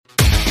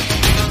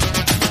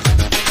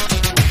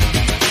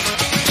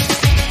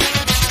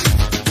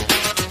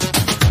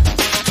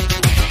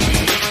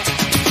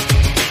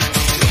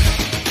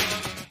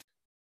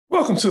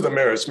Welcome to the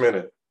Marriage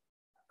Minute.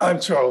 I'm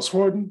Charles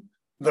Horton,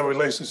 the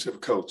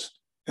relationship coach,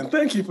 and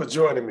thank you for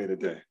joining me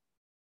today.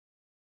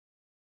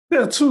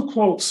 There are two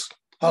quotes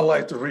I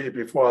like to read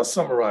before I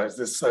summarize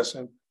this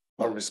session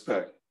on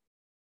respect.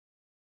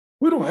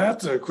 We don't have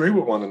to agree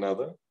with one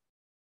another,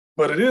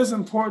 but it is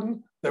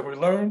important that we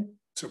learn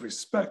to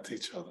respect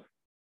each other.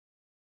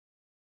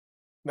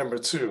 Number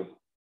two,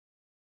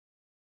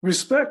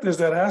 respect is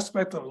that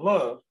aspect of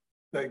love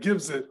that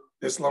gives it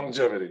its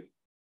longevity.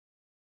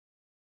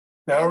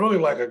 Now, I really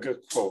like a good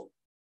quote,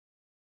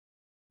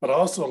 but I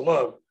also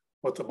love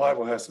what the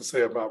Bible has to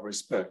say about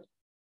respect.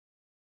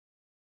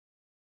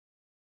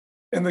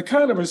 And the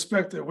kind of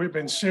respect that we've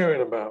been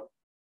sharing about,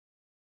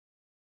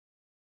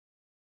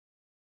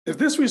 if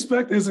this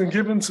respect isn't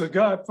given to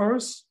God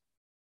first,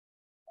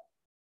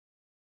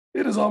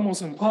 it is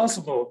almost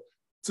impossible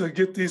to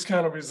get these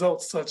kind of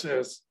results, such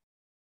as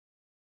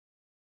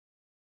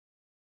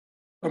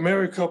a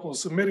married couple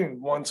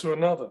submitting one to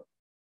another,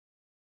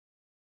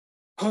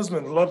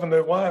 husbands loving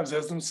their wives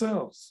as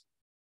themselves,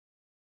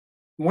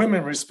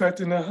 women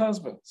respecting their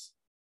husbands.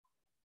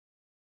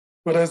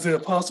 But as the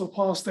Apostle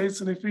Paul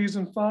states in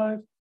Ephesians 5,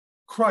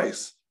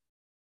 Christ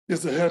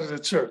is the head of the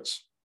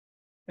church,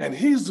 and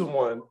he's the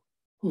one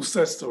who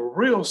sets the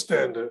real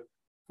standard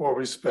for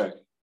respect.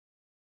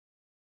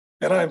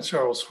 And I'm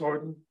Charles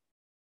Horton,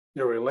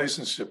 your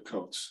relationship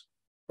coach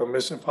from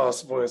Mission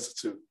Possible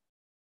Institute.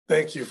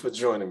 Thank you for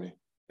joining me.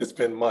 It's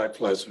been my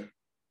pleasure.